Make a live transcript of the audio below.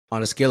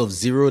On a scale of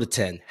 0 to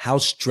 10, how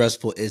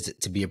stressful is it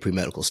to be a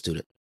pre-medical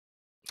student?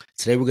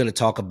 Today, we're going to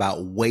talk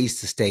about ways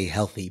to stay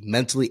healthy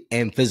mentally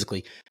and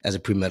physically as a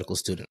pre-medical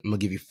student. I'm going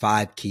to give you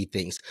 5 key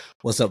things.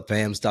 What's up,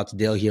 fam? It's Dr.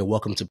 Dale here.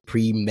 Welcome to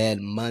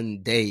Pre-Med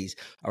Mondays.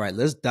 All right,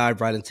 let's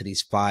dive right into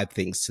these 5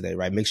 things today,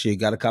 right? Make sure you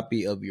got a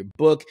copy of your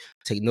book.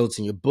 Take notes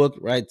in your book,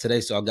 right,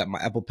 today. So I've got my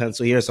Apple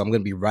Pencil here, so I'm going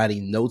to be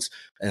writing notes,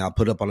 and I'll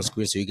put it up on the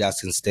screen so you guys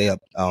can stay up,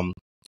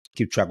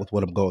 keep track with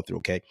what I'm going through,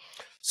 okay?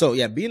 So,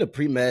 yeah, being a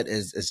pre-med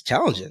is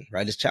challenging,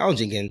 right? It's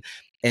challenging,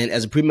 and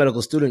as a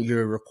pre-medical student,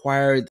 you're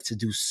required to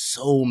do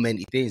so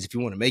many things if you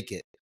want to make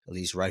it, at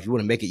least, right? If you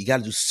want to make it, you got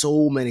to do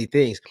so many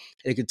things.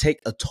 And it can take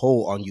a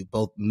toll on you,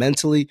 both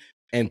mentally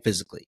and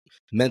physically.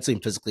 Mentally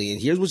and physically.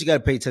 And here's what you got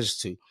to pay attention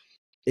to.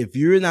 If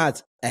you're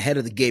not ahead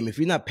of the game, if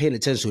you're not paying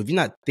attention, if you're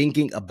not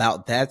thinking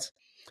about that,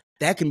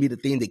 that can be the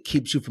thing that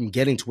keeps you from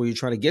getting to where you're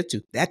trying to get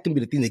to. That can be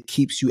the thing that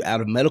keeps you out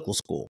of medical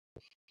school,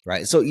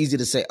 right? It's so easy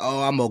to say,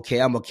 oh, I'm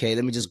okay.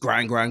 Let me just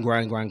grind,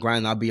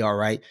 and I'll be all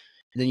right.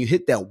 And then you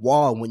hit that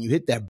wall. When you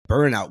hit that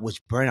burnout,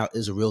 which burnout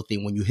is a real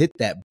thing, when you hit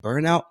that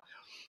burnout,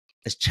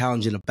 it's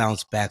challenging to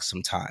bounce back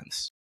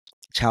sometimes.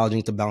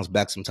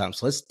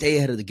 So let's stay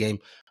ahead of the game.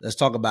 Let's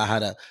talk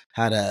about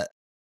how to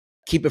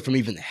keep it from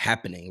even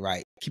happening,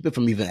 right?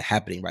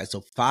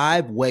 So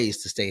 5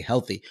 ways to stay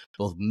healthy,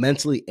 both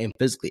mentally and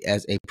physically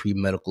as a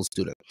pre-medical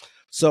student.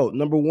 So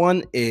number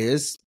one,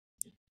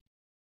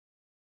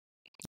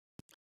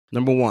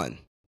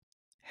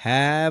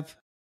 have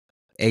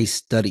a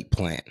study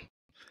plan.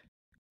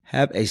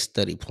 Have a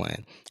study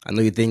plan. I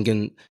know you're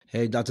thinking,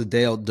 hey, Dr.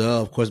 Dale,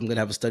 duh, of course I'm going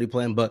to have a study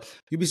plan, but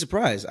you'd be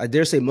surprised. I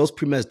dare say most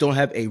pre-meds don't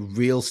have a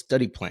real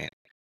study plan,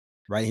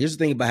 right? Here's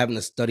the thing about having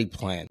a study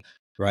plan,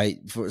 right?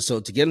 So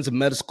to get into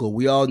med school,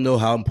 we all know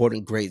how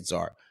important grades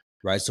are,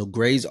 right? So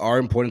grades are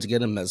important to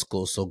get into med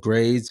school. So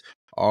grades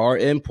are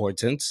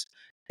important.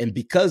 And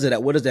because of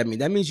that, what does that mean?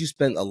 That means you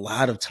spend a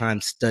lot of time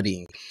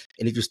studying.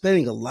 And if you're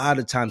spending a lot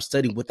of time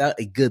studying without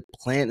a good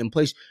plan in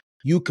place,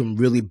 you can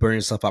really burn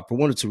yourself out for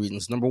 1 or 2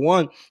 reasons. Number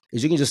one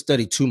is you can just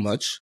study too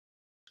much.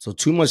 So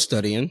too much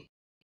studying.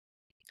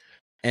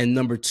 And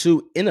number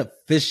 2,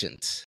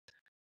 inefficient.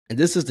 And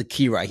this is the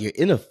key right here,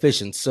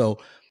 inefficient. So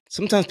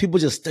sometimes people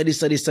just study.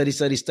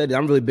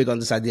 I'm really big on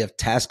this idea of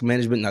task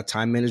management, not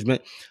time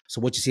management.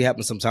 So what you see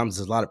happen sometimes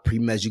is a lot of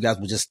pre-meds, you guys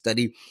will just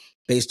study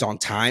based on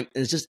time.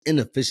 And it's just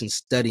inefficient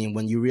studying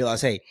when you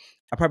realize, hey,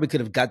 I probably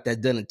could have got that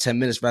done in 10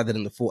 minutes rather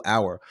than the full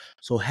hour.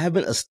 So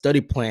having a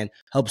study plan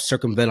helps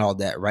circumvent all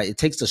that, right? It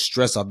takes the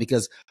stress off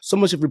because so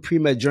much of your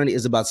pre-med journey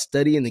is about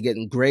studying and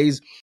getting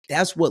grades.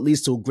 That's what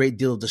leads to a great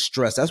deal of the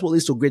stress. That's what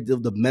leads to a great deal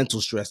of the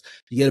mental stress.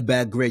 You get a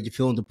bad grade, you're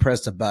feeling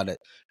depressed about it,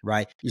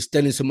 right? You're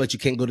studying so much you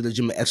can't go to the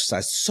gym and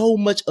exercise. So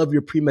much of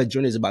your pre-med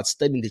journey is about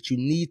studying that you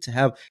need to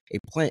have a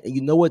plan. And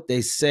you know what they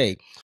say,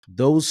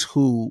 those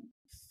who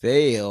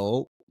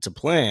fail to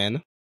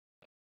plan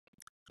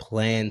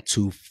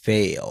to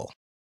fail.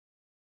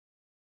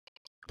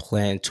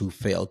 Plan to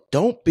fail.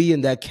 Don't be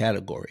in that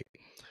category.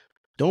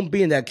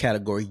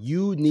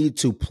 You need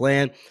to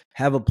plan,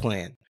 have a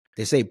plan.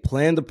 They say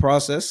plan the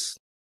process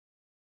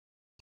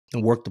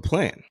and work the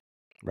plan,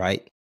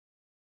 right?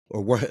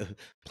 Or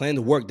plan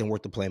the work, then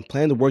work the plan.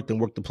 Plan the work, then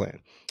work the plan,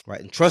 right?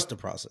 And trust the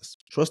process.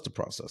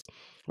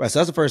 Right, so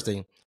that's the first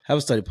thing. Have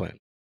a study plan.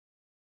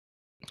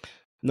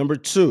 Number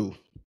 2,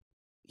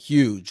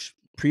 huge.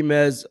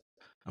 Pre-meds,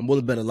 I'm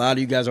willing to bet a lot of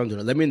you guys aren't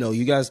doing it. Let me know.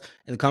 You guys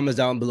in the comments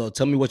down below.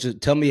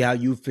 Tell me how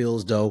you feel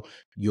as though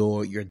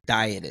your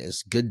diet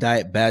is. Good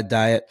diet, bad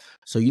diet.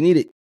 So you need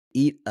to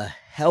eat a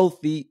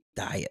healthy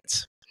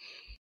diet.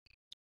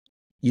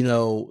 You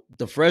know,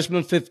 the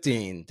freshman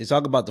 15, they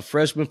talk about the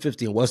freshman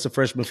 15. What's the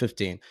freshman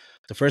 15?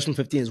 The freshman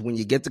 15 is when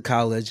you get to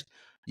college,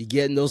 you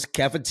get in those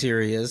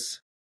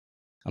cafeterias.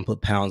 I'm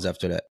put pounds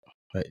after that,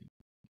 right?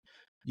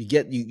 You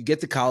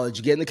get to college,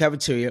 you get in the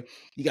cafeteria,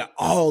 you got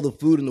all the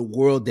food in the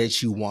world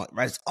that you want,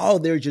 right? It's all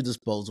there at your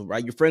disposal,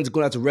 right? Your friends are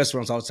going out to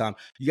restaurants all the time.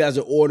 You guys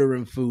are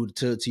ordering food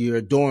to your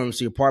dorms,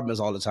 to your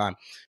apartments all the time.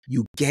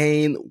 You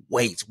gain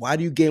weight. Why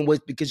do you gain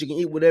weight? Because you can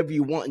eat whatever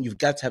you want and you've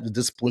got to have the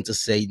discipline to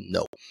say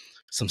no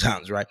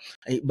sometimes, right?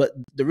 But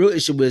the real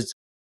issue is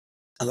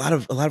a lot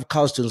of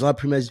college students, a lot of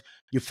pre-meds,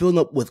 you're filling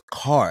up with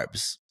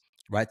carbs,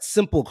 right?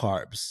 Simple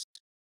carbs,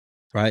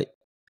 right?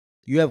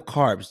 You have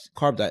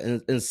carb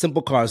diet and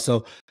simple carbs.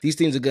 So these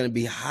things are going to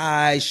be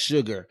high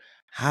sugar.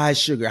 And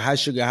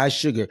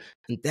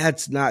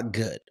that's not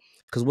good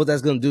because what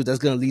that's going to do, that's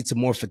going to lead to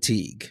more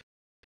fatigue.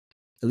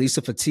 It leads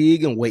to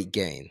fatigue and weight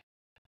gain.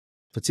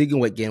 With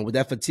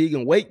that fatigue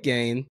and weight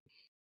gain,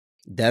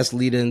 that's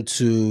leading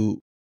to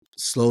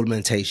slow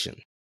limitation.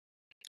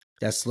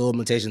 That slow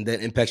limitation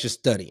then impacts your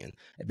studying.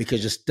 And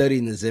because your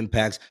studying is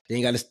impacts, then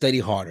you got to study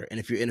harder. And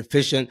if you're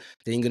inefficient,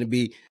 then you're going to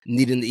be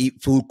needing to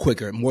eat food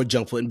quicker, more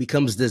junk food, and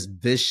becomes this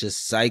vicious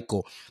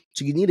cycle.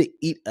 So you need to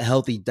eat a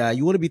healthy diet.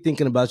 You want to be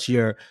thinking about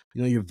your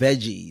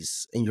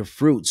veggies and your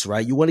fruits,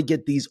 right? You want to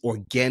get these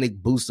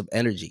organic boosts of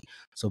energy.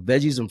 So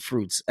veggies and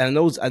fruits. And I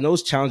know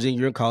it's challenging.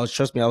 You're in college.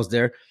 Trust me, I was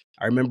there.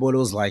 I remember what it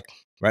was like,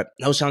 right?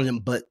 That was challenging.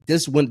 But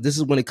this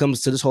is when it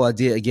comes to this whole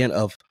idea again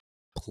of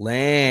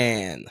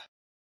Plan.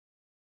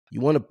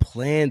 You want to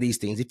plan these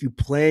things. If you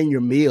plan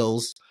your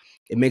meals,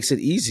 it makes it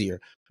easier.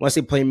 When I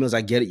say plan meals,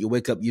 I get it. You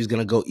wake up, you're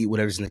gonna go eat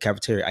whatever's in the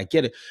cafeteria. I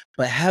get it,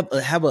 but have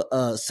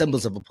a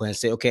semblance of a plan.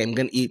 Say, okay, I'm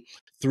gonna eat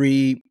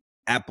 3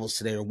 apples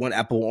today, or 1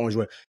 apple, orange.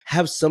 Whatever.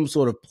 Have some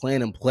sort of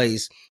plan in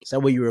place, so that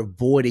way you're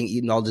avoiding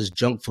eating all this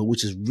junk food,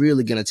 which is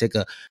really gonna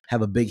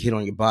have a big hit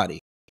on your body.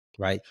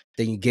 Right?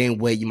 Then you gain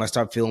weight. You might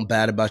start feeling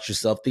bad about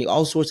yourself.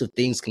 All sorts of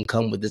things can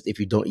come with this if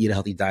you don't eat a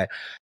healthy diet.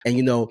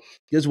 And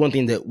there's one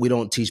thing that we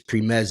don't teach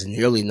pre-meds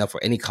nearly enough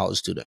for any college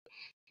student.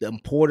 The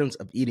importance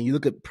of eating. You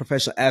look at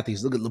professional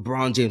athletes, look at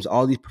LeBron James,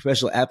 all these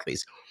professional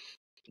athletes.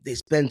 They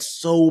spend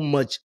so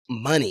much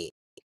money,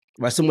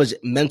 right? So much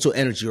mental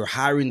energy, or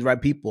hiring the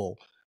right people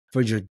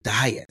for your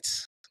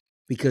diets,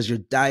 because your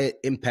diet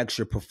impacts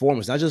your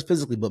performance, not just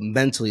physically, but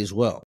mentally as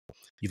well.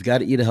 You've got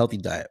to eat a healthy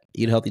diet.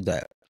 Eat a healthy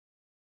diet.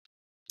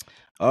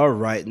 All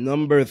right,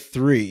 number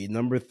 3.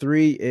 Number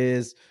 3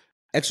 is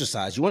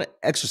exercise. You want to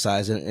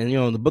exercise, and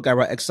in the book I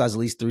write, exercise at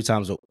least 3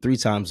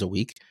 times a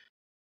week.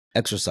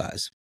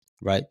 Exercise,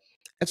 right?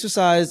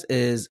 Exercise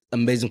is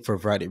amazing for a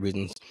variety of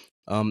reasons.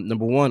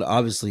 Number one,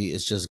 obviously,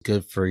 it's just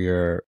good for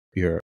your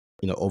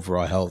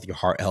overall health, your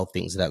heart health,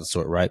 things of that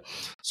sort, right?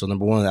 So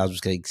number one, I was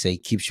just gonna say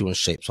keeps you in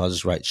shape. So I'll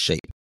just write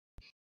shape,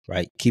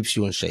 right? Keeps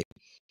you in shape.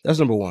 That's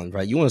number one,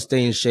 right? You want to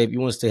stay in shape. You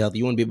want to stay healthy.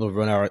 You want to be able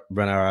to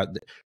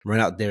run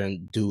out there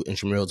and do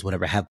intramurals,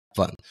 whatever. Have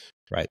fun,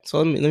 right?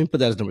 So let me put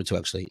that as number 2.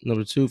 Actually,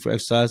 number 2 for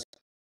exercise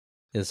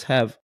is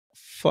have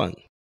fun.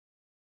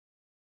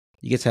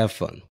 You get to have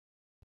fun.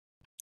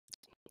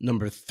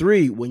 Number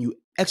 3, when you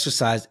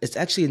exercise, it's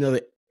actually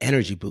another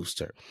energy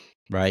booster,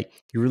 right?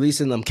 You're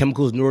releasing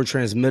chemicals,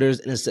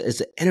 neurotransmitters, and it's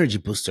an energy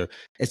booster.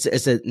 It's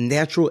a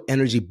natural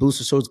energy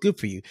booster, so it's good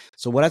for you.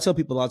 So what I tell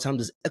people all the time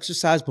is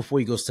exercise before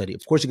you go study.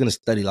 Of course, you're going to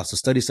study lots. So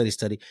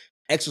study,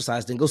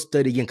 exercise, then go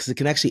study again, because it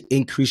can actually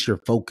increase your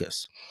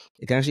focus.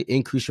 It can actually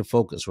increase your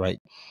focus, right?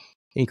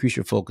 Increase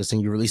your focus,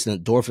 and you're releasing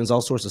endorphins,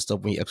 all sorts of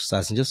stuff when you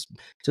exercise, and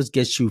just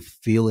gets you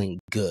feeling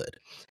good.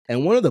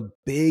 And one of the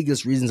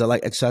biggest reasons I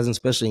like exercising,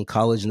 especially in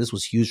college, and this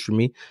was huge for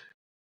me,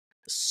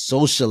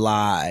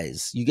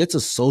 socialize. You get to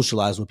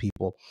socialize with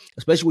people,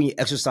 especially when you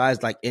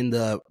exercise like in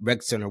the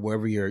rec center,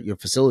 wherever your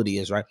facility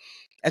is, right?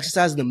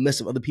 Exercise in the midst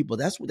of other people.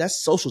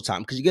 That's social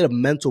time, because you get a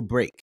mental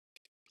break.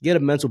 You get a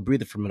mental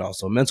breather from it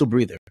also. A mental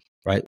breather,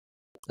 right?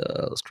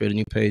 Let's create a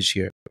new page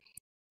here.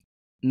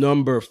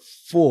 Number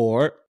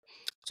 4.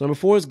 So number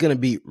 4 is going to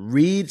be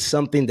read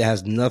something that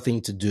has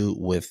nothing to do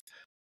with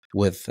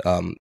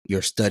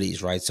your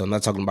studies, right? So I'm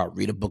not talking about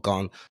read a book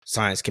on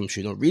science,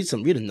 chemistry. No, read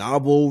a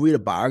novel, read a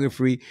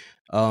biography,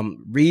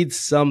 read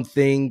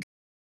something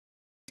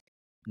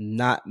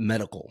not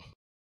medical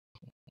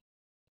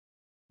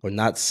or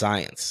not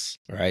science,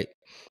 right?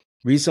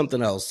 Read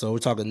something else. So we're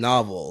talking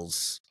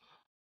novels,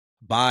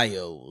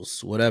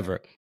 bios,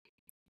 whatever,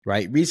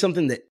 right? Read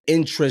something that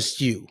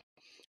interests you.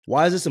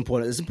 Why is this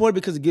important? It's important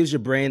because it gives your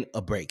brain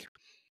a break.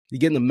 You're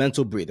getting a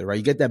mental breather, right?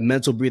 You get that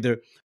mental breather,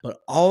 but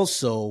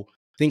also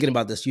thinking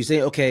about this. You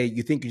say, okay,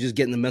 you think you're just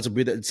getting the mental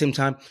breather. At the same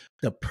time,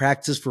 the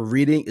practice for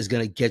reading is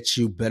going to get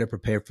you better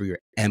prepared for your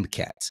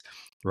MCAT,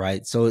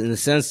 right? So in a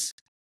sense,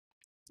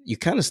 you're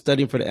kind of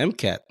studying for the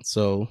MCAT.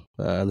 So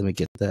let me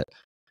get that.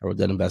 I wrote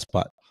that in best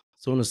spot.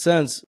 So in a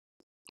sense,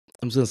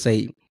 I'm just going to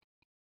say,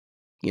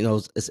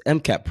 it's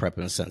MCAT prep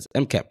in a sense,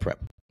 MCAT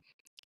prep.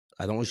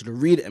 I don't want you to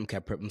read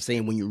MCAT prep. I'm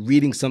saying when you're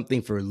reading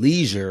something for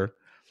leisure,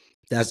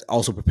 that's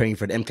also preparing you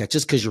for the MCAT.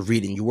 Just because you're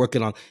reading, you're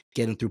working on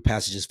getting through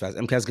passages fast.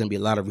 MCAT is going to be a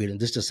lot of reading.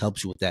 This just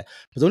helps you with that.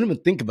 But don't even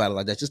think about it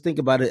like that. Just think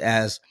about it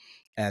as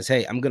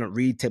hey, I'm going to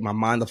read, take my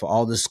mind off of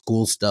all this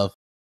school stuff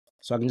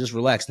so I can just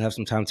relax and have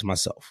some time to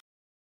myself,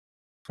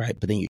 right?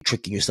 But then you're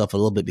tricking yourself a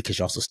little bit because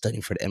you're also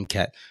studying for the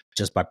MCAT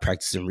just by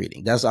practicing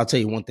reading. I'll tell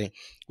you one thing.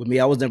 With me,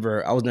 I was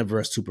never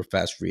a super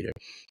fast reader.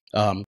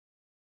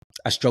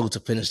 I struggled to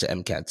finish the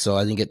MCAT, so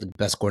I didn't get the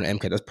best score in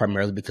MCAT. That's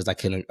primarily because I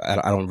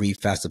don't read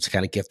fast enough to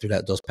kind of get through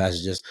those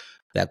passages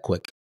that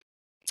quick.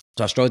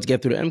 So I struggled to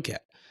get through the MCAT.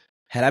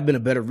 Had I been a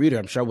better reader,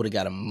 I'm sure I would have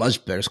got a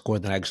much better score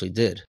than I actually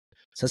did.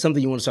 So that's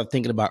something you want to start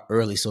thinking about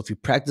early. So if you're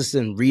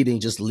practicing reading,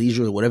 just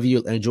leisurely, whatever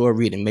you enjoy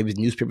reading, maybe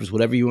newspapers,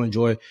 whatever you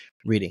enjoy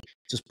reading,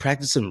 just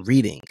practicing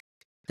reading.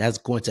 That's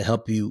going to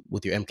help you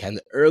with your MCAT. And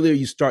the earlier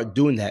you start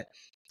doing that,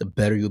 the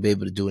better you'll be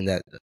able to do in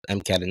that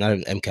MCAT, and not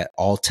an MCAT,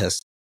 all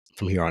tests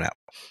from here on out,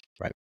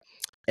 right?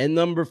 And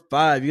number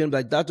 5, you're going to be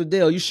like, Dr.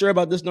 Dale, you sure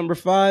about this number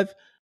 5?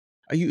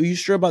 Are you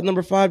sure about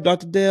number 5,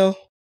 Dr. Dale?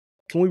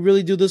 Can we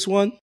really do this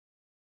one?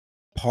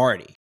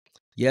 Party.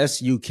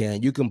 Yes, you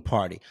can. You can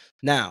party.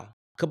 Now,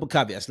 a couple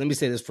caveats. Let me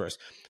say this first.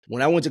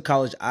 When I went to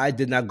college, I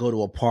did not go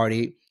to a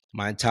party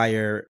my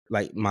entire,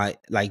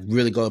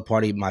 really go to a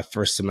party my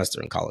first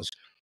semester in college.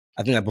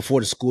 I think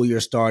before the school year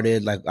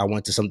started, I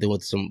went to something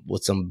with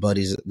some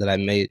buddies that I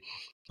made.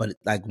 But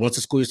once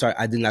the school year started,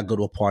 I did not go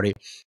to a party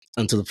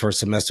until the first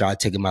semester. I'd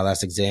taken my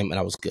last exam and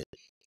I was good.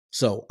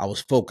 So I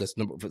was focused.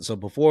 So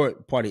before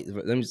party,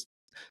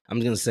 I'm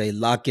going to say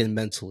lock in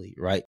mentally,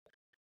 right?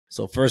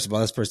 So first of all,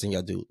 that's the first thing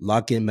y'all do.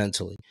 Lock in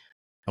mentally.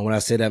 And when I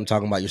say that, I'm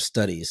talking about your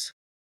studies.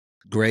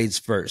 grades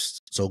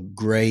first. So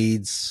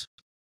grades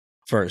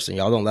first. And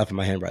y'all don't laugh at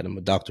my handwriting. I'm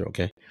a doctor,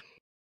 okay?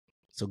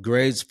 So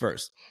grades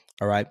first.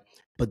 All right.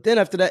 But then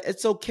after that,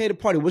 it's okay to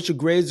party. Once your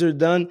grades are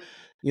done,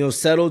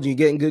 settled, you're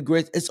getting good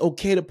grades, it's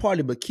okay to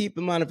party. But keep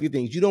in mind a few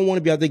things. You don't want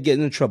to be out there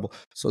getting in trouble.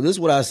 So this is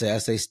what I say. I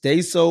say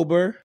stay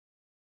sober,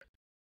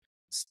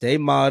 stay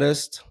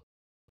modest,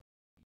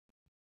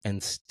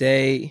 and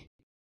stay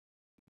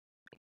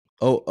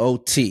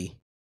OOT,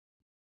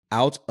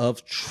 out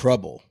of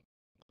trouble.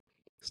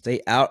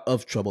 Stay out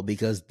of trouble,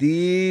 because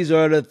these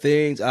are the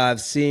things I've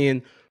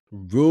seen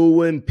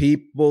ruin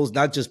people's,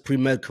 not just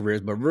pre-med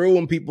careers, but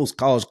ruin people's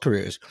college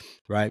careers,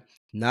 right?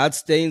 Not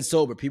staying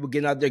sober. People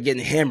getting out there,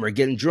 getting hammered,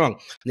 getting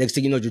drunk. Next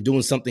thing you know, you're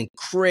doing something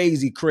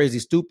crazy, crazy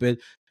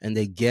stupid, and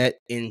they get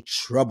in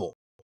trouble,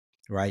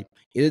 right?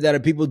 Either that or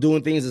people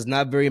doing things that's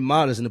not very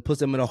modest, and it puts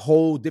them in a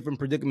whole different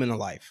predicament in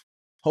life.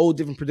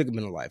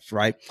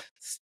 Right?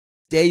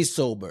 Stay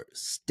sober,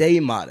 stay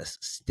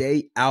modest,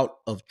 stay out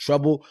of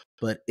trouble,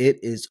 but it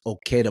is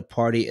okay to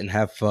party and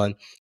have fun in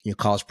your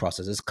college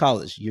process. It's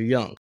college. You're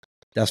young.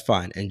 That's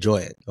fine. Enjoy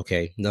it.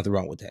 Okay. Nothing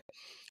wrong with that.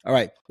 All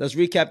right. Let's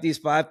recap these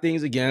 5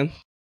 things again.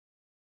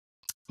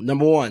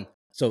 Number 1.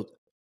 So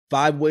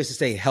 5 ways to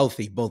stay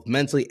healthy, both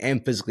mentally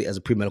and physically as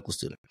a pre-medical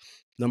student.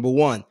 Number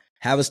 1,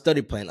 have a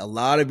study plan. A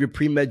lot of your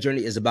pre-med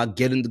journey is about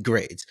getting the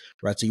grades,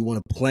 right? So you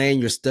want to plan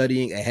your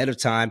studying ahead of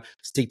time,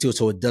 stick to it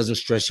so it doesn't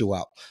stress you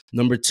out.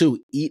 Number 2,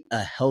 eat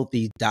a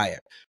healthy diet,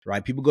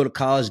 right? People go to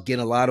college, gain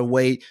a lot of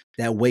weight.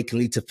 That weight can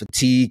lead to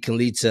fatigue, can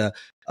lead to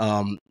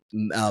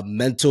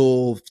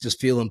mental, just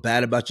feeling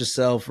bad about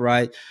yourself,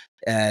 right?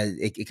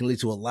 It can lead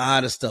to a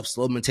lot of stuff,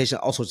 slow meditation,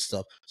 all sorts of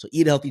stuff. So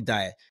eat a healthy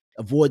diet.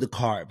 Avoid the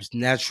carbs,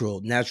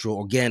 natural,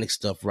 organic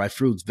stuff, right?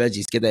 Fruits,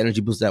 veggies, get that energy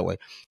boost that way.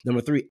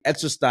 Number 3,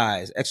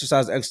 exercise.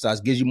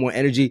 Exercise gives you more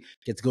energy.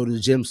 Get to go to the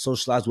gym,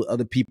 socialize with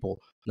other people.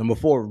 Number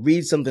 4,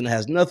 read something that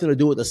has nothing to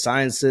do with the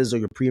sciences or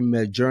your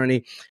pre-med journey.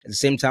 At the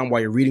same time,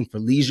 while you're reading for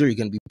leisure, you're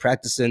going to be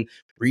practicing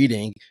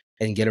reading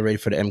and getting ready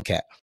for the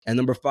MCAT. And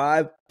number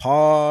 5,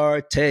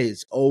 party.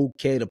 It's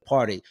okay to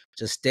party.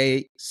 Just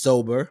stay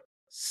sober,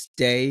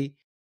 stay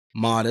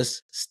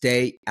modest,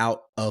 stay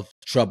out of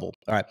trouble.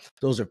 All right.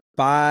 Those are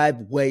 5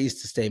 ways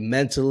to stay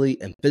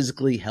mentally and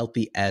physically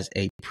healthy as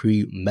a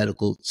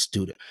pre-medical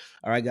student.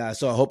 All right, guys.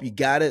 So I hope you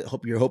got it.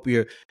 Hope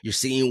you're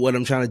seeing what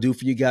I'm trying to do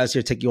for you guys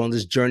here. Take you on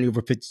this journey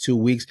over 52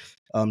 weeks,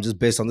 just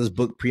based on this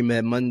book,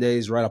 Premed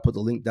Mondays, right? I'll put the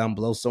link down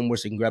below somewhere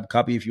so you can grab a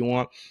copy if you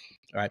want.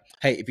 All right.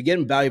 Hey, if you're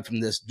getting value from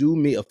this, do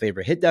me a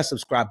favor. Hit that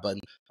subscribe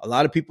button. A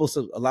lot of people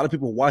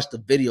watch the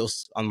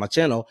videos on my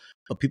channel,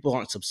 but people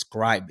aren't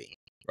subscribing.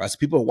 Right? So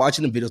people are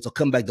watching the videos. They'll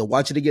come back. They'll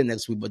watch it again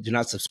next week, but they're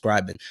not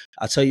subscribing.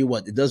 I'll tell you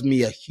what, it does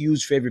me a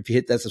huge favor if you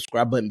hit that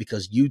subscribe button,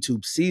 because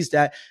YouTube sees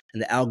that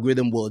and the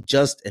algorithm will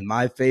adjust in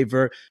my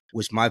favor,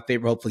 which my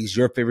favor hopefully is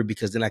your favor,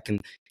 because then I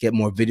can get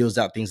more videos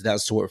out, things of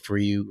that sort for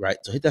you, right?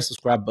 So hit that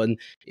subscribe button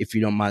if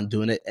you don't mind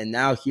doing it. And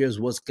now here's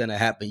what's going to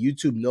happen.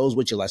 YouTube knows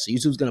what you like. So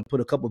YouTube's going to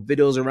put a couple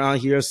videos around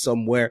here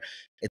somewhere.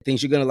 It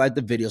thinks you're going to like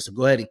the video. So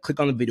go ahead and click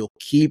on the video.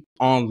 Keep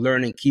on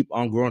learning. Keep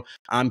on growing.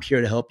 I'm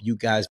here to help you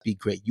guys be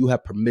great. You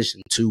have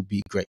permission to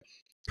be great.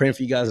 Praying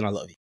for you guys, and I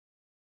love you.